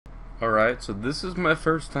Alright, so this is my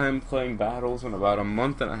first time playing battles in about a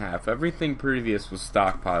month and a half. Everything previous was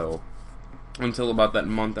stockpile until about that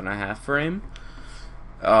month and a half frame.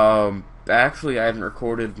 Actually, I haven't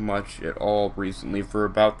recorded much at all recently for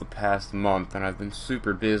about the past month, and I've been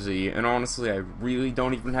super busy, and honestly, I really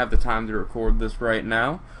don't even have the time to record this right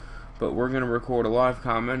now, but we're gonna record a live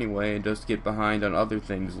comm anyway and just get behind on other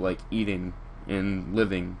things like eating and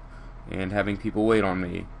living and having people wait on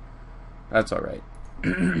me. That's alright.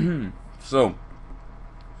 So,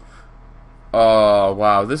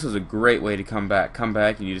 wow, this is a great way to come back. Come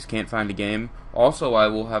back and you just can't find a game. Also, I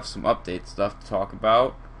will have some update stuff to talk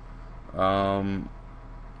about. Oh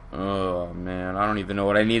man, I don't even know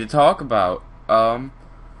what I need to talk about. Yeah,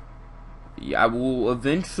 I will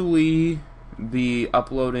eventually be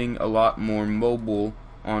uploading a lot more mobile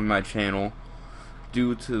on my channel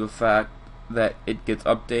due to the fact that it gets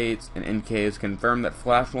updates, and NK has confirmed that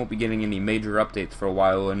Flash won't be getting any major updates for a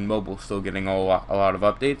while, and mobile's still getting a lot of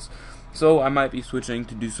updates. So I might be switching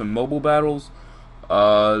to do some mobile battles,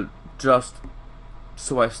 just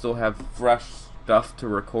so I still have fresh stuff to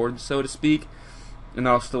record, so to speak, and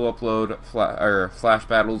I'll still upload Flash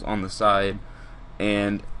battles on the side,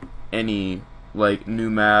 and any like new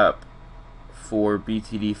map for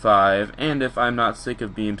BTD5, and if I'm not sick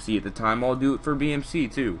of BMC at the time, I'll do it for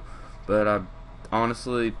BMC too. But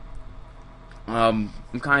honestly, I'm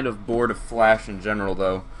kind of bored of Flash in general,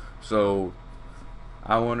 though, so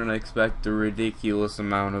I wouldn't expect a ridiculous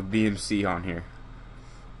amount of BMC on here.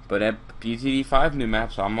 But at BTD5 new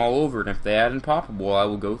maps, I'm all over it, and if they add Impoppable, I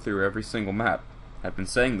will go through every single map. I've been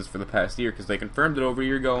saying this for the past year, because they confirmed it over a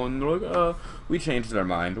year ago, and they're like, we changed our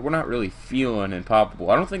mind. We're not really feeling Impoppable.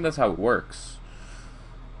 I don't think that's how it works.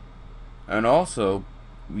 And also,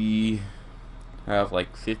 we have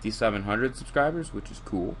like 5,700 subscribers, which is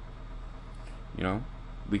cool. You know,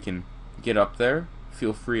 we can get up there.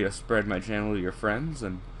 Feel free to spread my channel to your friends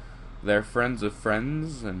and their friends of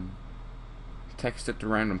friends and text it to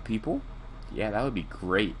random people. Yeah, that would be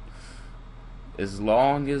great. As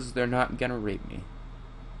long as they're not gonna rape me.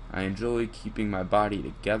 I enjoy keeping my body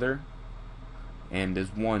together and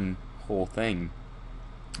as one whole thing.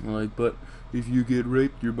 Like, but if you get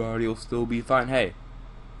raped, your body will still be fine. Hey,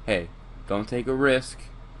 don't take a risk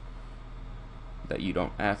that you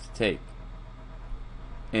don't have to take.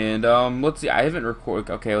 And let's see, I haven't recorded.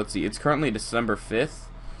 Okay, let's see. It's currently December 5th,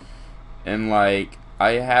 and like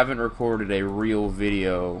I haven't recorded a real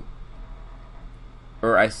video.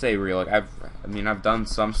 Or I say real, like I've done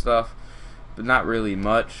some stuff, but not really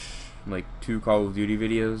much. Like 2 Call of Duty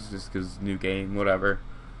videos, just 'cause new game, whatever.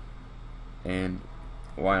 And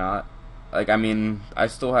why not? Like, I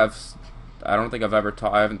still have. I don't think I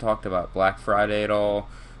haven't talked about Black Friday at all,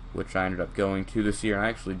 which I ended up going to this year, and I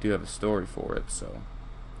actually do have a story for it, so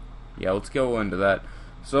yeah, let's go into that.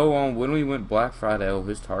 So, when we went Black Friday,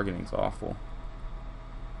 his targeting's awful.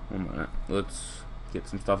 1 minute, let's get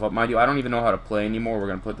some stuff up. Mind you, I don't even know how to play anymore. We're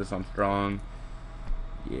gonna put this on strong.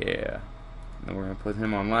 Yeah. Then we're gonna put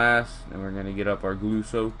him on last, and we're gonna get up our glue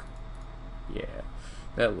soak. Yeah,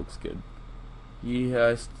 that looks good.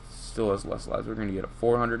 Yeah, still has less lives. We're gonna get a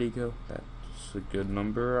 400 eco. That's a good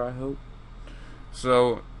number, I hope.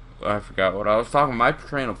 So, I forgot what I was talking about. My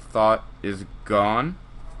train of thought is gone.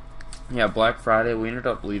 Yeah, Black Friday, we ended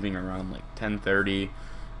up leaving around like 10:30,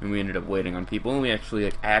 and we ended up waiting on people, and we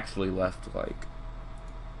actually left like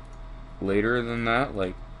later than that,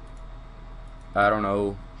 like I don't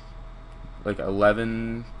know, like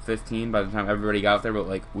 11:15 by the time everybody got there, but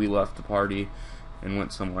like we left the party and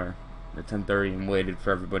went somewhere at 10:30 and waited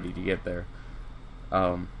for everybody to get there.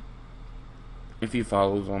 If he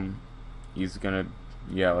follows him, he's gonna,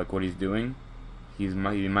 yeah, like what he's doing, he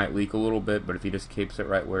might leak a little bit, but if he just keeps it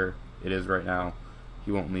right where it is right now,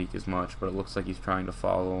 he won't leak as much. But it looks like he's trying to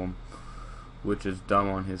follow him, which is dumb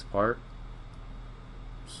on his part.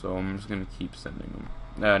 So I'm just gonna keep sending him.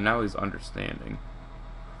 Now he's understanding.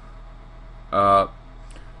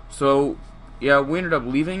 So yeah, we ended up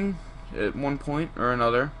leaving at one point or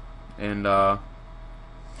another, and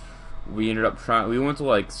we ended up we went to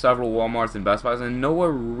like several Walmarts and Best Buys, and nowhere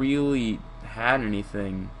really had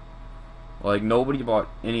anything. Like, nobody bought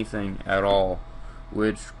anything at all,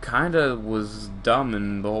 which kinda was dumb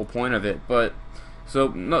in the whole point of it. But so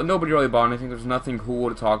nobody really bought anything. There's nothing cool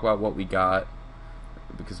to talk about what we got,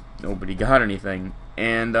 because nobody got anything.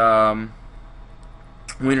 And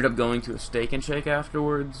we ended up going to a Steak and Shake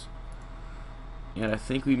afterwards, and I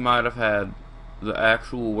think we might have had the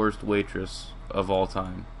actual worst waitress of all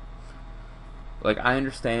time. Like, I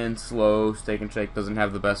understand slow Steak and Shake doesn't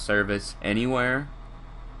have the best service anywhere,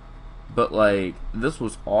 but like, this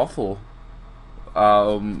was awful.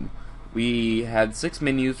 We had 6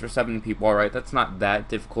 menus for 7 people. Alright, that's not that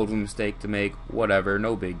difficult of a mistake to make. Whatever,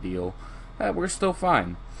 no big deal. We're still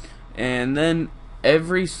fine. And then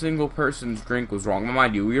every single person's drink was wrong.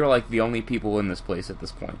 Mind you, we were like the only people in this place at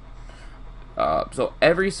this point. So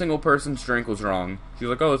every single person's drink was wrong. She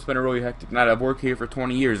was like, oh, it's been a really hectic night. I've worked here for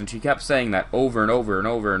 20 years. And she kept saying that over and over and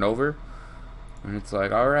over and over. And it's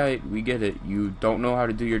like, alright, we get it. You don't know how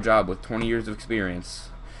to do your job with 20 years of experience.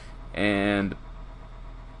 And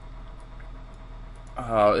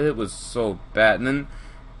it was so bad. And then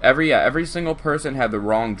every single person had the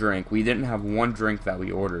wrong drink. We didn't have one drink that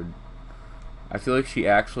we ordered. I feel like she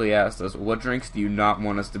actually asked us, what drinks do you not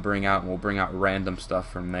want us to bring out? And we'll bring out random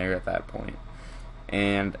stuff from there at that point.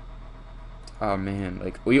 And, oh man,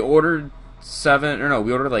 like, we ordered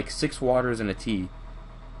like 6 waters and a tea.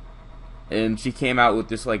 And she came out with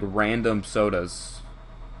just, like, random sodas.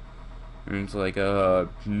 And it's like,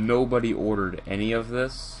 nobody ordered any of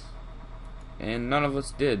this. And none of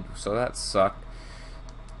us did, so that sucked.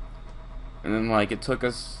 And then, like, it took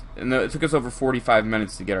us over 45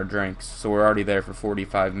 minutes to get our drinks, so we're already there for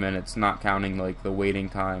 45 minutes, not counting, like, the waiting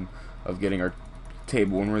time of getting our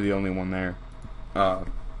table when we're the only one there.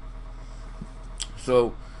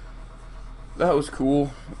 So, that was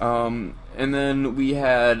cool. And then we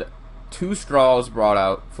had 2 straws brought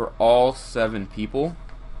out for all 7 people.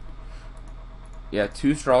 Yeah,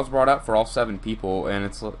 2 straws brought out for all 7 people,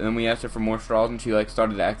 and then we asked her for more straws, and she, like,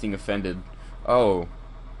 started acting offended. Oh,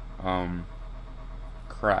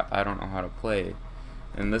 crap, I don't know how to play.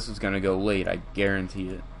 And this is gonna go late, I guarantee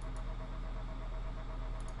it.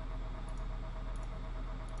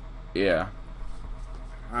 Yeah.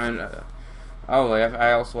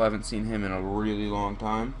 I also haven't seen him in a really long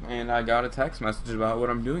time, and I got a text message about what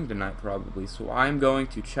I'm doing tonight, probably. So I'm going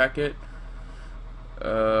to check it.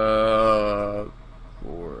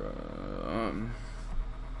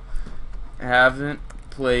 Haven't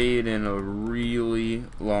played in a really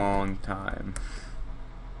long time.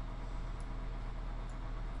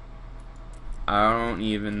 I don't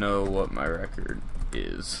even know what my record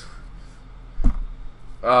is.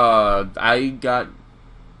 I got...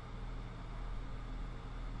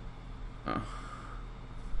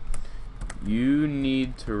 You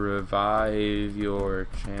need to revive your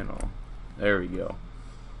channel. There we go.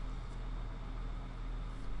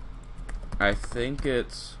 I think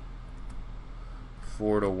it's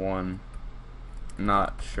 4-1.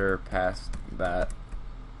 Not sure past that.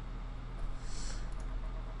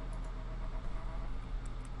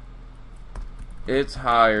 It's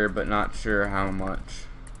higher, but not sure how much.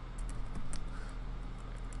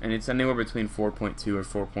 And it's anywhere between 4.2 or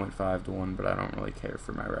 4.5 to 1, but I don't really care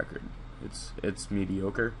for my record. It's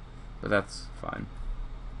mediocre, but that's fine.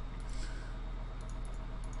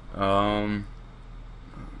 Man,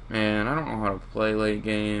 I don't know how to play late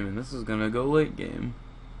game, and this is gonna go late game.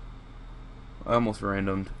 I almost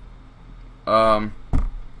randomed. I'm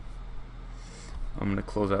gonna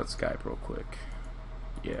close out Skype real quick.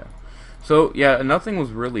 Yeah. So, yeah, nothing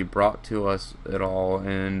was really brought to us at all,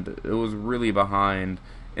 and it was really behind.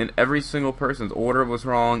 And every single person's order was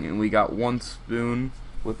wrong, and we got 1 spoon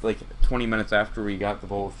with, like, 20 minutes after we got the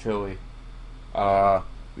bowl of chili.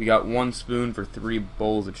 We got 1 spoon for 3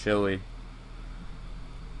 bowls of chili.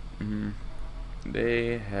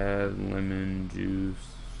 They had lemon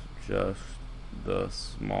juice, just the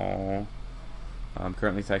small. I'm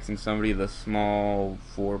currently texting somebody, the small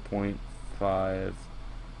 4.5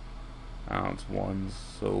 ounce ones,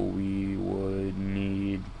 so we would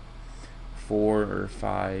need 4 or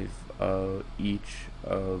 5 of each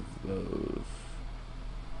of those.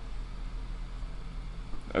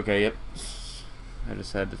 Okay, yep. I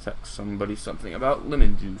just had to text somebody something about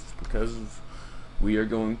lemon juice because we are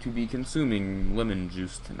going to be consuming lemon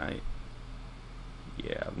juice tonight.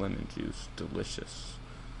 Yeah, lemon juice, delicious.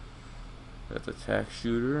 That's a tax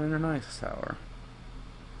shooter and an ice sour.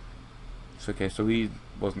 It's okay, so he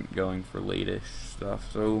wasn't going for late-ish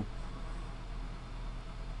stuff, so...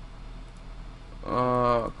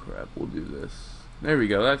 Oh, crap, we'll do this. There we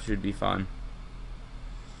go, that should be fun.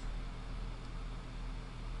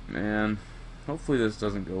 Man, hopefully this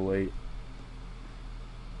doesn't go late.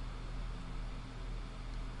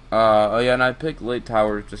 Oh yeah, and I picked late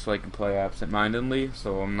towers just so I can play absent-mindedly,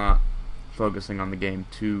 so I'm not focusing on the game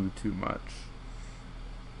too much.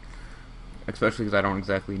 Especially because I don't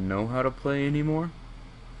exactly know how to play anymore.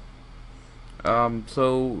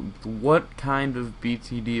 So what kind of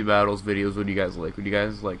BTD battles videos would you guys like? Would you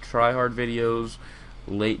guys like try-hard videos,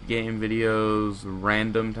 late game videos,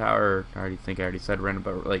 random tower? I already said random,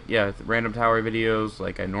 but like, yeah, random tower videos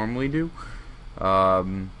like I normally do.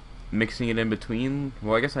 Mixing it in between.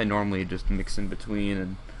 Well, I guess I normally just mix in between,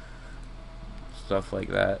 and stuff like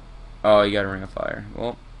that. Oh, you got a ring of fire.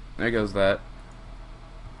 Well, there goes that.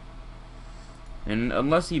 And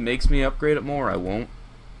unless he makes me upgrade it more, I won't.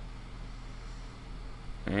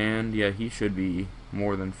 And yeah, he should be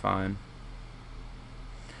more than fine.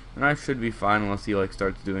 And I should be fine unless he like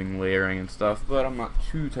starts doing layering and stuff, but I'm not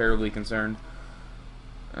too terribly concerned.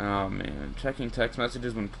 Oh man, checking text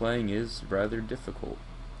messages when playing is rather difficult.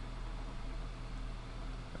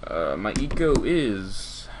 My eco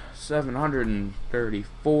is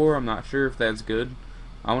 734. I'm not sure if that's good.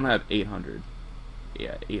 I want to have 800.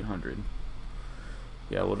 Yeah, 800.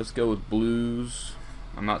 Yeah, we'll just go with blues.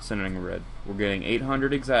 I'm not sending red. We're getting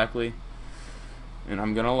 800 exactly, and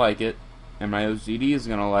I'm gonna like it, and my OCD is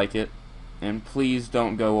gonna like it, and please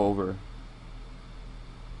don't go over.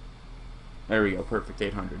 There we go, perfect,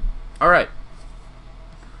 800. All right.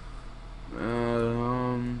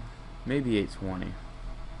 Maybe 820.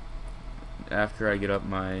 After I get up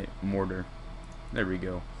my mortar. There we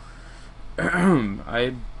go.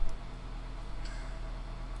 I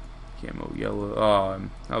camo yellow. Oh,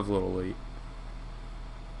 I was a little late.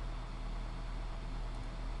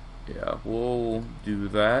 Yeah, we'll do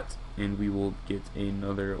that, and we will get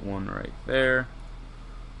another one right there.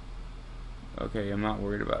 Okay, I'm not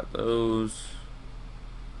worried about those.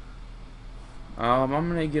 I'm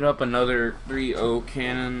gonna get up another 3.0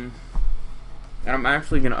 cannon, and I'm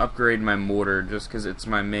actually gonna upgrade my mortar just because it's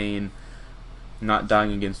my main not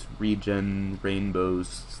dying against regen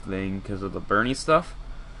rainbows thing because of the Bernie stuff.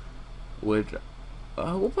 Which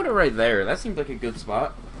we'll put it right there. That seems like a good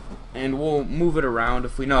spot. And we'll move it around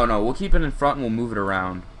if we... No, we'll keep it in front and we'll move it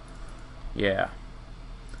around. Yeah.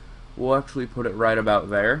 We'll actually put it right about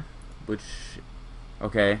there. Which...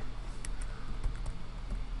 Okay.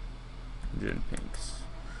 Gin pinks.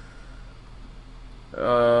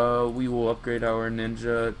 We will upgrade our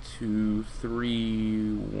ninja to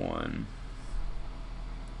 3-1.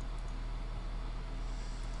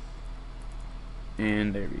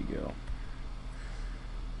 And there we go.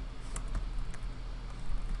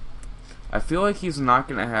 I feel like he's not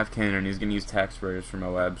going to have cannon. He's going to use tax sprayers for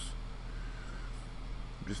Moabs.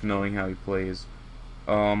 Just knowing how he plays.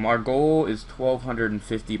 Our goal is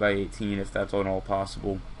 1250 by 18, if that's at all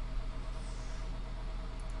possible.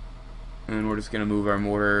 And we're just going to move our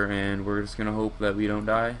mortar, and we're just going to hope that we don't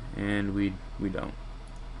die, and we don't.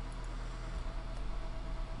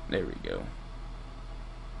 There we go.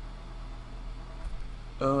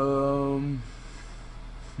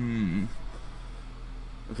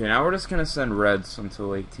 Okay, now we're just gonna send reds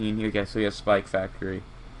until 18. Okay, so we have Spike Factory.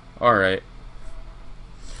 Alright.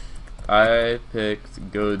 I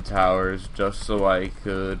picked good towers just so I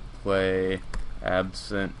could play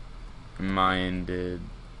absent-mindedly.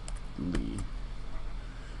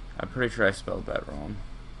 I'm pretty sure I spelled that wrong.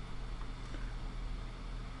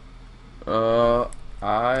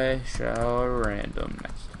 I shall random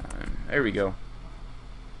next time. There we go.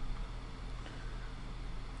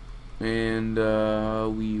 And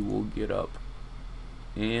we will get up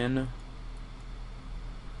in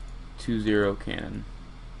 2-0 cannon.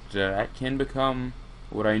 That can become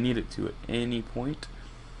what I need it to at any point.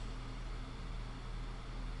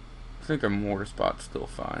 I think our mortar spot's still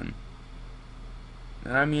fine.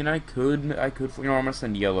 And I mean, I could, you know, I'm gonna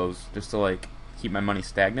send yellows just to like keep my money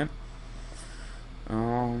stagnant.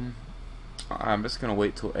 I'm just gonna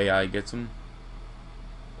wait till AI gets them.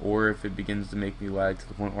 Or if it begins to make me lag to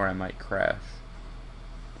the point where I might crash.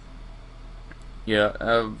 Yeah,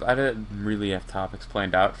 I didn't really have topics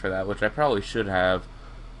planned out for that, which I probably should have,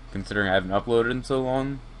 considering I haven't uploaded in so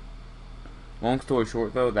long. Long story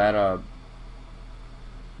short, though, that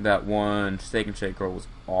one Steak and Shake roll was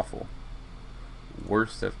awful.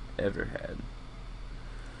 Worst I've ever had.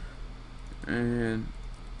 And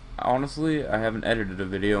honestly, I haven't edited a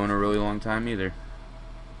video in a really long time either.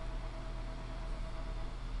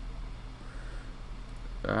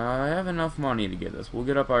 I have enough money to get this. We'll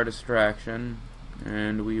get up our distraction,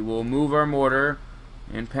 and we will move our mortar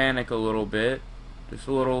and panic a little bit. Just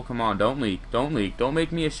a little. Come on, don't leak. Don't leak. Don't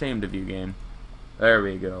make me ashamed of you, game. There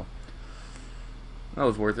we go. That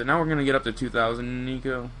was worth it. Now we're going to get up to 2,000,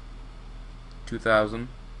 Nico. 2,000.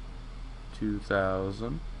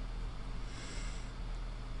 2,000.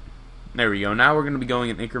 There we go. Now we're going to be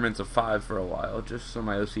going in increments of 5 for a while, just so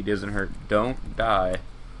my OC doesn't hurt. Don't die.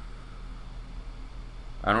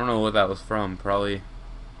 I don't know what that was from. Probably.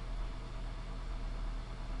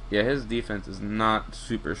 Yeah, his defense is not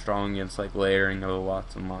super strong against like layering of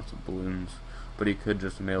lots and lots of balloons. But he could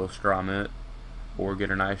just maelstrom it or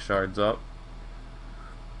get an ice shards up.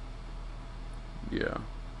 Yeah.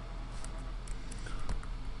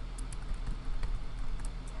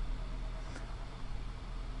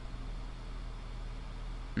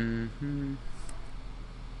 I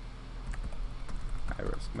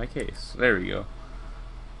rest my case. There we go.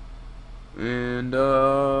 And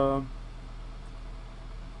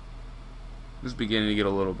this is beginning to get a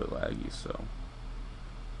little bit laggy, so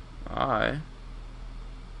I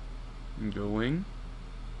am going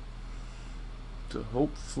to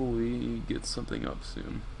hopefully get something up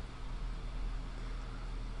soon.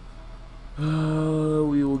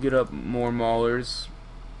 We will get up more maulers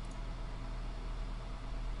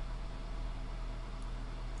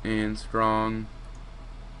and strong,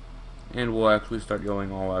 and we'll actually start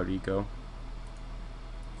going all out eco.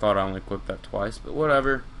 Thought I only clicked that twice, but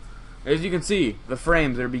whatever. As you can see, the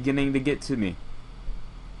frames are beginning to get to me.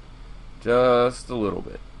 Just a little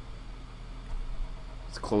bit.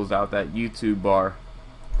 Let's close out that YouTube bar.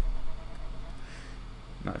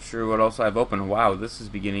 Not sure what else I've opened. Wow, this is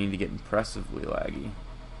beginning to get impressively laggy.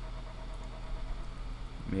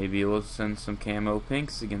 Maybe let's send some camo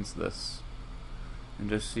pinks against this and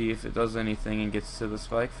just see if it does anything and gets to the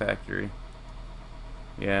spike factory.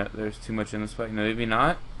 Yeah, there's too much in the spike. No, maybe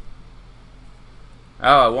not.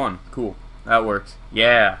 Oh, I won. Cool. That worked.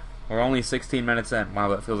 Yeah. We're only 16 minutes in. Wow,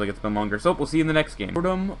 that feels like it's been longer. So, we'll see you in the next game.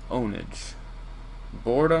 Boredom ownage.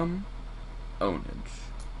 Boredom ownage.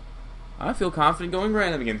 I feel confident going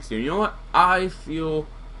random against you. You know what? I feel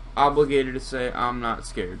obligated to say I'm not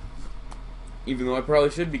scared. Even though I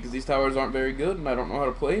probably should, because these towers aren't very good and I don't know how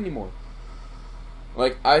to play anymore.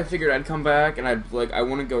 Like, I figured I'd come back and I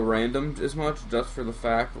wouldn't go random as much just for the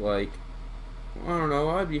fact, like, I don't know,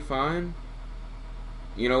 I'd be fine.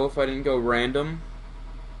 You know, if I didn't go random,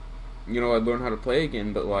 you know, I'd learn how to play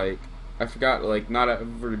again, but, like, I forgot, like, not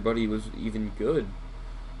everybody was even good.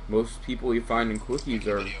 Most people you find in quickies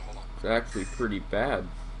are actually pretty bad.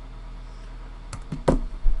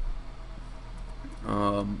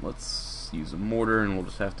 Let's use a mortar, and we'll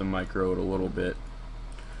just have to micro it a little bit.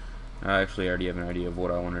 I actually already have an idea of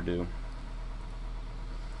what I want to do.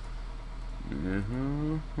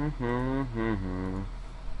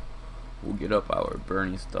 We'll get up our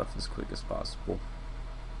Bernie stuff as quick as possible.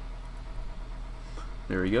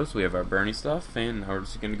 There we go, so we have our Bernie stuff, and now we're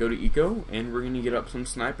just going to go to eco, and we're going to get up some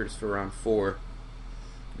snipers for round 4.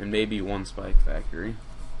 And maybe one spike factory.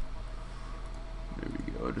 There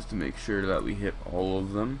we go, just to make sure that we hit all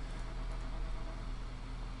of them.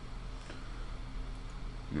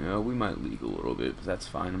 Yeah, we might leak a little bit, but that's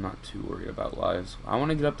fine. I'm not too worried about lives. I want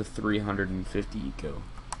to get up to 350 eco,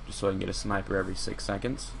 just so I can get a sniper every 6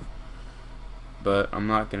 seconds. But I'm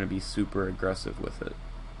not going to be super aggressive with it.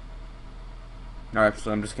 No,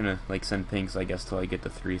 actually, I'm just going to like send pinks, I guess, till I get to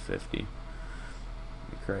 350.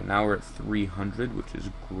 Right now we're at 300, which is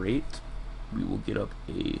great. We will get up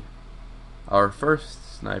our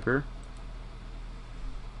first sniper.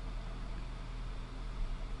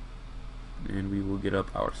 And we will get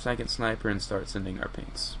up our second sniper and start sending our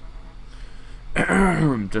pinks.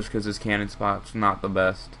 Just because his cannon spot's not the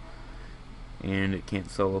best. And it can't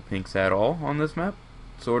solo pinks at all on this map.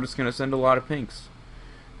 So we're just going to send a lot of pinks.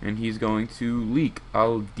 And he's going to leak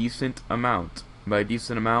a decent amount. By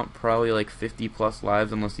decent amount, probably like 50 plus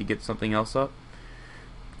lives unless he gets something else up.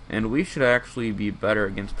 And we should actually be better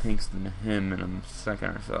against pinks than him in a second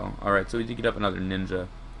or so. Alright, so we did get up another ninja.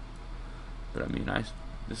 But I mean,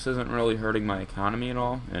 this isn't really hurting my economy at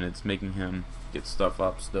all, and it's making him get stuff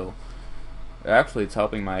up still. Actually, it's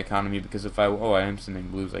helping my economy because if I am sending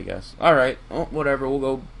blues, I guess. Alright, whatever, we'll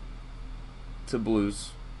go to blues.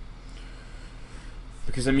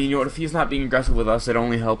 Because, I mean, you know what, if he's not being aggressive with us, it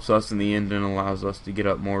only helps us in the end and allows us to get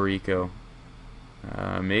up more eco.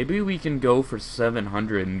 Maybe we can go for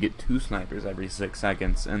 700 and get 2 snipers every 6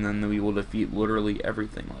 seconds, and then we will defeat literally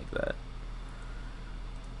everything like that.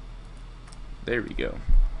 There we go.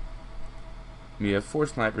 We have 4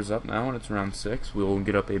 snipers up now, and it's round 6. We will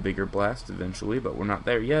get up a bigger blast eventually, but we're not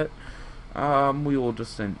there yet. We will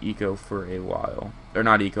just send eco for a while. Or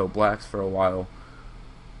not eco, blacks for a while.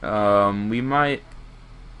 We might...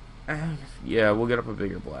 yeah, we'll get up a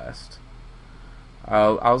bigger blast.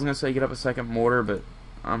 I was going to say get up a second mortar, but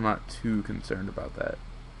I'm not too concerned about that.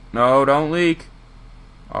 No, don't leak!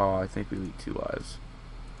 Oh, I think we leaked 2 lives.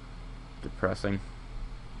 Depressing.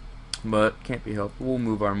 But can't be helped. We'll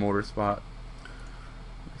move our mortar spot.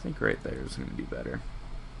 I think right there is going to be better.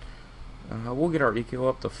 We'll get our eco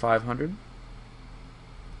up to 500.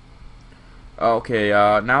 Okay,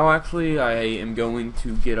 now actually I am going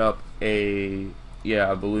to get up a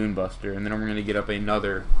balloon buster, and then I'm going to get up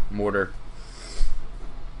another mortar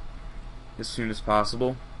as soon as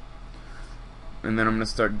possible. And then I'm going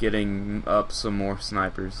to start getting up some more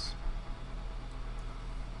snipers.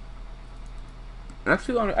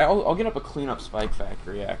 Actually, I'll get up a cleanup spike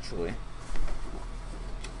factory, actually.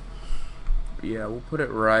 Yeah, we'll put it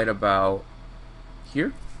right about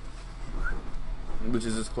here, which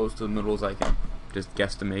is as close to the middle as I can just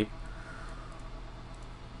guesstimate.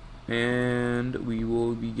 And we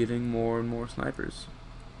will be getting more and more snipers.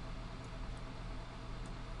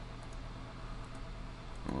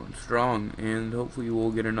 On strong, and hopefully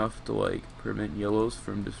we'll get enough to like prevent yellows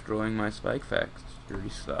from destroying my spike factory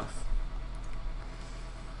stuff.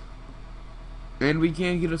 And we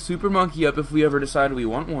can get a super monkey up if we ever decide we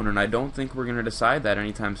want one, and I don't think we're gonna decide that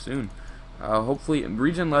anytime soon. Hopefully,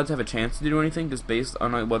 Regen Leds have a chance to do anything just based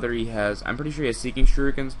on whether he has. I'm pretty sure he has Seeking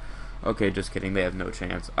Shurikens. Okay, just kidding. They have no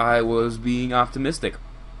chance. I was being optimistic.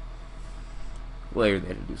 Layered,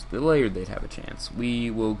 they'd have a chance. We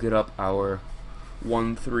will get up our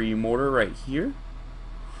 1-3 mortar right here,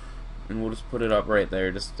 and we'll just put it up right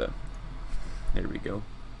there. There we go.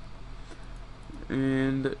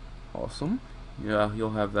 And awesome. Yeah,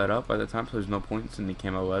 you'll have that up by the time, so there's no point in sending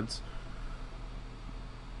camo leads.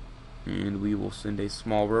 And we will send a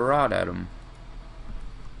small rod at him.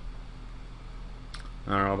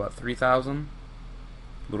 I don't know, about 3,000?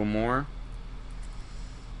 A little more?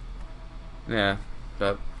 Yeah,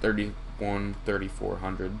 about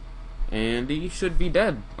 3,400. And he should be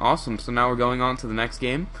dead. Awesome, so now we're going on to the next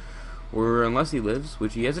game. Or unless he lives,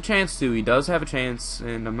 which he has a chance to. He does have a chance,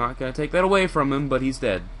 and I'm not going to take that away from him, but he's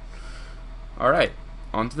dead. Alright,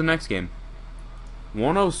 on to the next game.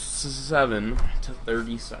 107 to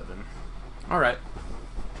 37. Alright.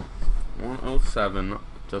 107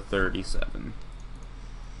 to 37.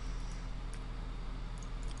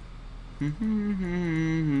 I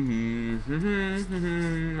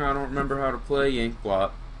don't remember how to play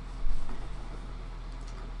Inkblot.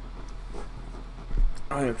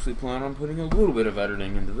 I actually plan on putting a little bit of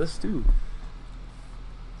editing into this too.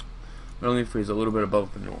 But only if he's a little bit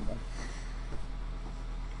above the normal.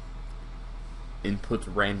 Inputs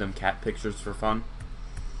random cat pictures for fun.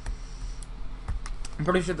 I'm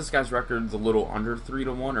pretty sure this guy's record's a little under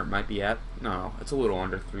 3-1, or it might be at. No, it's a little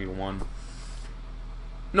under 3-1.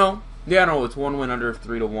 No, yeah, no, it's one win under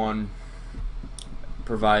 3-1,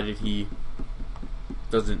 provided he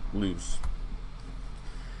doesn't lose.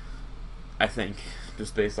 I think,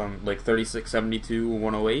 just based on like 36, 72,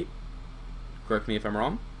 108. Correct me if I'm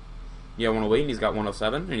wrong. Yeah, 108, and he's got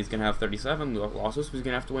 107, and he's gonna have 37 losses. So he's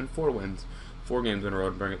gonna have to win 4 games in a row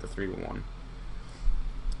to bring it to 3-1.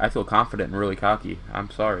 I feel confident and really cocky. I'm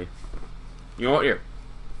sorry. You know what? Here,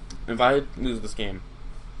 if I lose this game,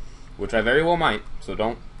 which I very well might, so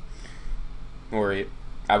don't worry,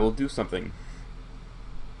 I will do something.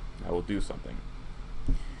 I will do something.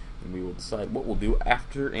 And we will decide what we'll do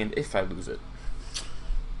after and if I lose it.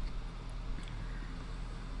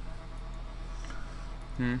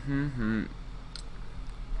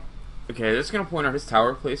 Okay, just gonna point out his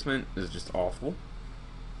tower placement is just awful.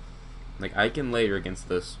 Like, I can layer against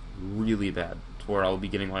this really bad, to where I'll be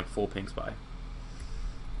getting like full pink spy.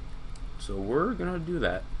 So we're gonna do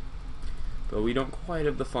that. But we don't quite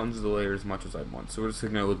have the funds to layer as much as I want, so we're just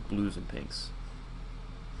gonna go with blues and pinks.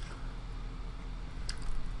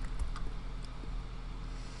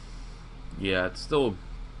 Yeah, it's still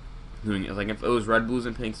doing it. Like, if it was red, blues,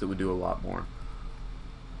 and pinks, it would do a lot more.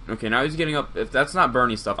 Okay, now he's getting up. If that's not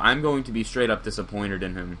Bernie stuff, I'm going to be straight up disappointed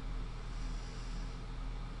in him.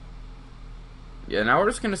 Yeah, now we're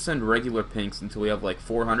just going to send regular pinks until we have like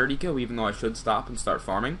 400 eco, even though I should stop and start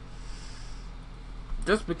farming.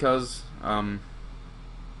 Just because,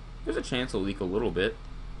 there's a chance he'll leak a little bit.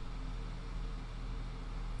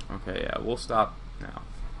 Okay, yeah, we'll stop now.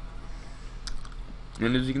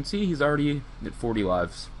 And as you can see, he's already at 40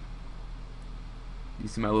 lives. You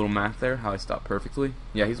see my little math there? How I stopped perfectly?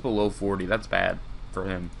 Yeah, he's below 40. That's bad for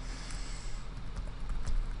him.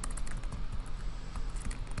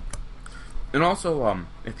 And also,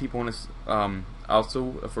 if people want to,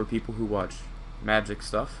 also for people who watch magic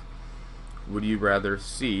stuff, would you rather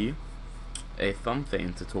see a thumb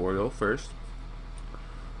feint tutorial first,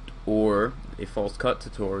 or a false cut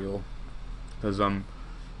tutorial? Because I'm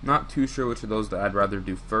not too sure which of those that I'd rather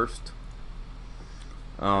do first.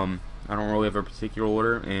 I don't really have a particular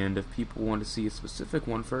order, and if people want to see a specific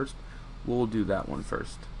one first, we'll do that one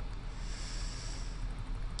first.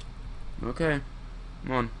 Okay,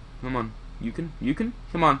 come on. You can,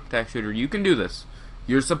 come on, Tack Shooter, you can do this.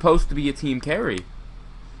 You're supposed to be a team carry.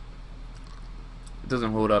 It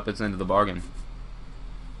doesn't hold up its end of the bargain.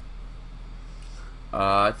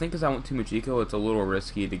 I think because I want too much eco, it's a little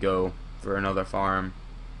risky to go for another farm.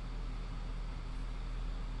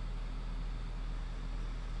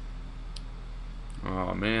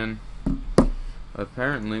 Oh man.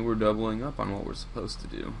 Apparently we're doubling up on what we're supposed to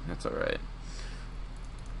do. That's alright.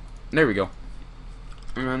 There we go.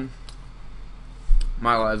 And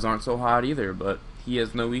My lives aren't so hot either, but he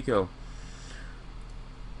has no eco.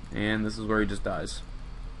 And this is where he just dies.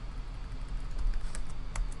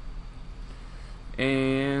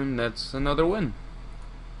 And that's another win.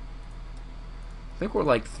 I think we're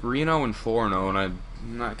like 3-0 and 4-0, and I'm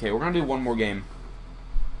not okay. We're gonna do one more game.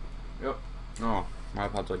 Yep. Oh, my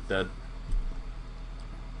iPod's like dead.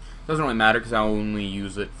 Doesn't really matter because I only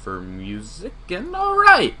use it for music. And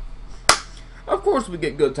alright, of course we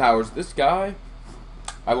get good towers. This guy,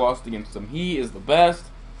 I lost against him. He is the best.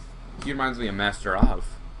 He reminds me of Master Of.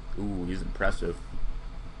 Ooh, he's impressive.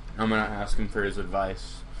 I'm gonna ask him for his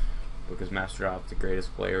advice because Master Of is the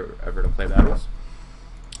greatest player ever to play battles.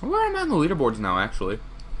 Where am I on the leaderboards now, actually?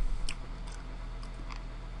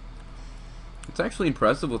 It's actually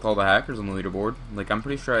impressive with all the hackers on the leaderboard. Like, I'm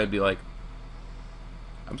pretty sure I'd be like...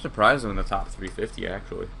 I'm surprised I'm in the top 350,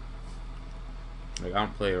 actually. Like, I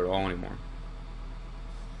don't play it at all anymore.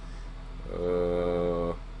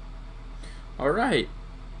 Alright.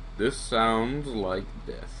 This sounds like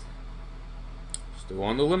death. Still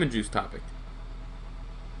on the lemon juice topic.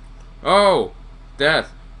 Oh!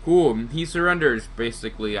 Death. Cool. He surrenders,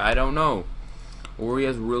 basically. I don't know. Or he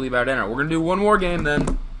has really bad internet. We're going to do one more game,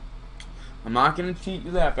 then. I'm not going to cheat you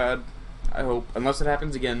that bad. I hope. Unless it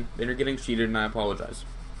happens again. Then you're getting cheated, and I apologize.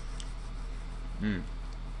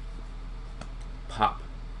 Pop.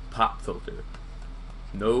 Pop filter.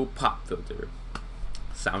 No pop filter.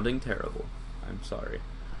 Sounding terrible. I'm sorry.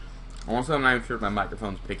 Also, I'm not even sure if my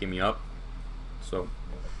microphone's picking me up. So,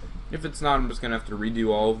 if it's not, I'm just going to have to redo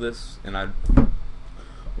all of this, and I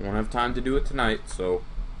won't have time to do it tonight, so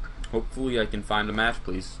hopefully I can find a match,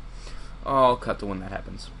 please. I'll cut to when that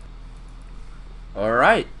happens.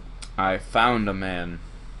 Alright. I found a man.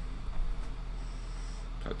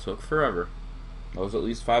 That took forever. That was at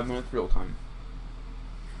least 5 minutes real time.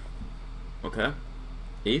 Okay.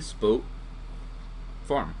 Ace, boat,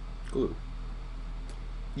 farm, glue.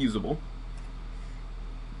 Usable.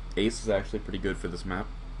 Ace is actually pretty good for this map.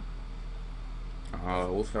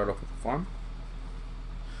 We'll start off with the farm.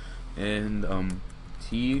 And,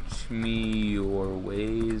 teach me your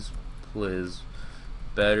ways, please.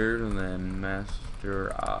 Better than Master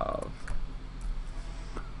Of.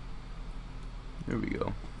 There we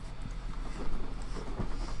go.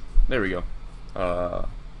 There we go.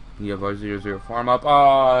 We have our 0-0 farm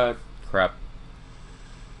up. Crap.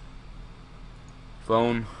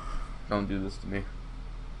 Phone, don't do this to me.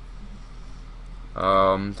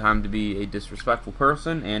 Time to be a disrespectful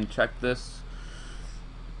person and check this.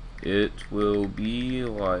 It will be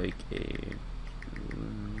like a...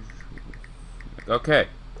 Okay.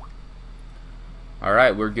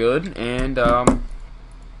 Alright, we're good, and,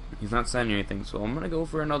 he's not sending anything, so I'm gonna go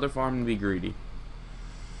for another farm and be greedy.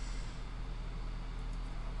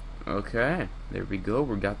 Okay, there we go.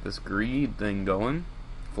 We got this greed thing going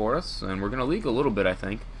for us, and we're gonna leak a little bit, I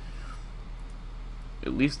think.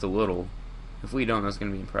 At least a little. If we don't, that's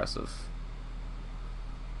gonna be impressive.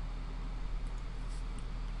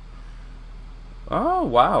 Oh,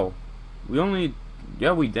 wow. We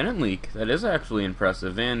didn't leak. That is actually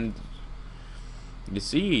impressive, and you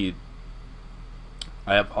see,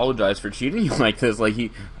 I apologize for cheating you like this.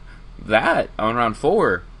 Like, that on round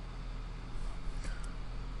 4.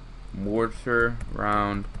 Mortar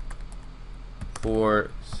round 4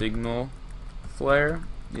 signal flare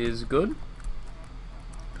is good.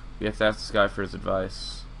 We have to ask this guy for his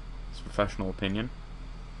advice, his professional opinion.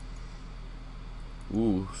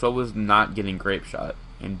 Ooh, so was not getting grape shot.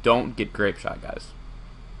 And don't get grape shot, guys.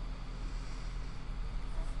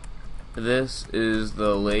 This is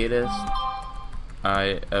the latest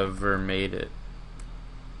I ever made it.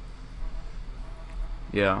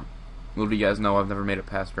 Yeah. Little do you guys know, I've never made it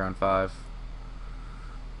past round 5.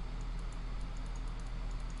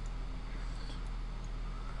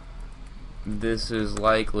 This is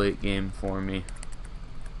like late game for me.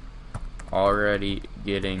 Already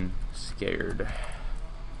getting scared.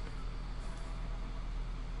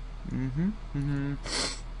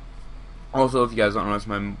 Also, if you guys don't notice,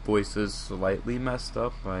 my voice is slightly messed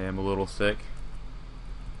up. I am a little sick.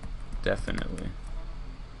 Definitely.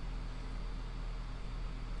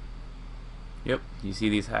 Yep, you see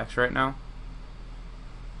these hacks right now?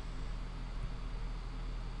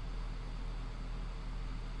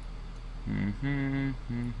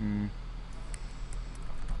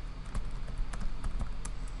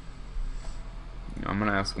 I'm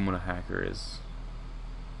gonna ask him what a hacker is.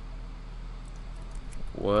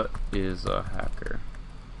 What is a hacker?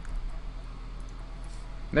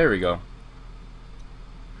 There we go.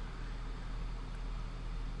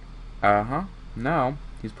 Now,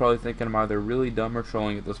 he's probably thinking I'm either really dumb or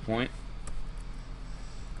trolling at this point.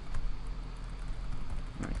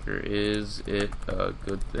 Or is it a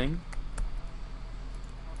good thing?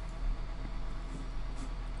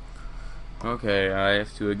 Okay, I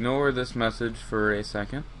have to ignore this message for a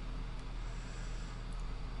second.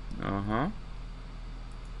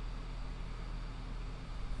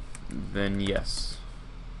 Then yes.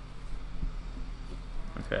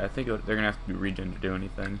 Okay, I think they're gonna have to do regen to do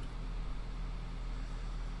anything.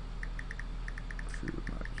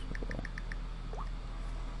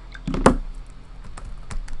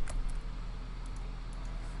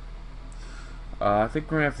 I think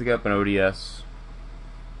we're gonna have to get up an ODS.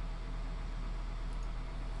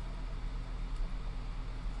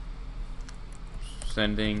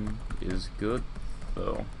 Sending is good,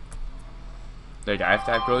 though. I have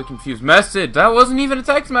to act really confused. Message! That wasn't even a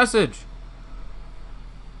text message!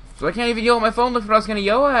 So I can't even yell at my phone if I was gonna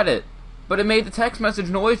yell at it. But it made the text message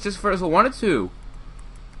noise just for as I wanted to.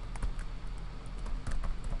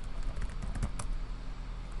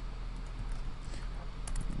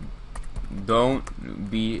 Don't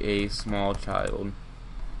be a small child.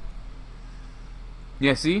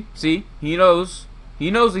 Yeah, see? See? He knows.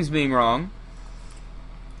 He knows he's being wrong.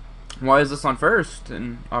 Why is this on first?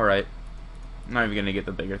 And alright. I'm not even gonna get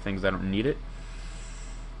the bigger things, I don't need it.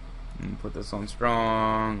 And put this on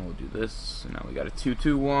strong. We'll do this. And now we got a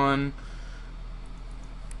 2-2-1.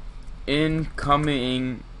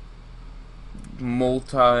 Incoming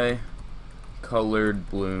multi-colored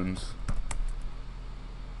balloons.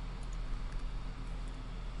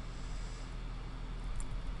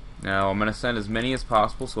 Now I'm gonna send as many as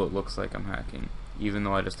possible so it looks like I'm hacking, even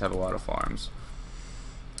though I just have a lot of farms.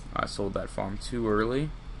 I sold that farm too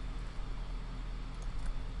early.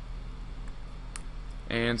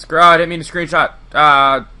 And screw, I didn't mean to screenshot.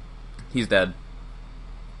 He's dead.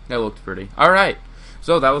 That looked pretty. Alright,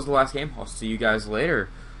 so that was the last game. I'll see you guys later,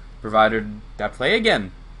 provided I play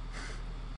again.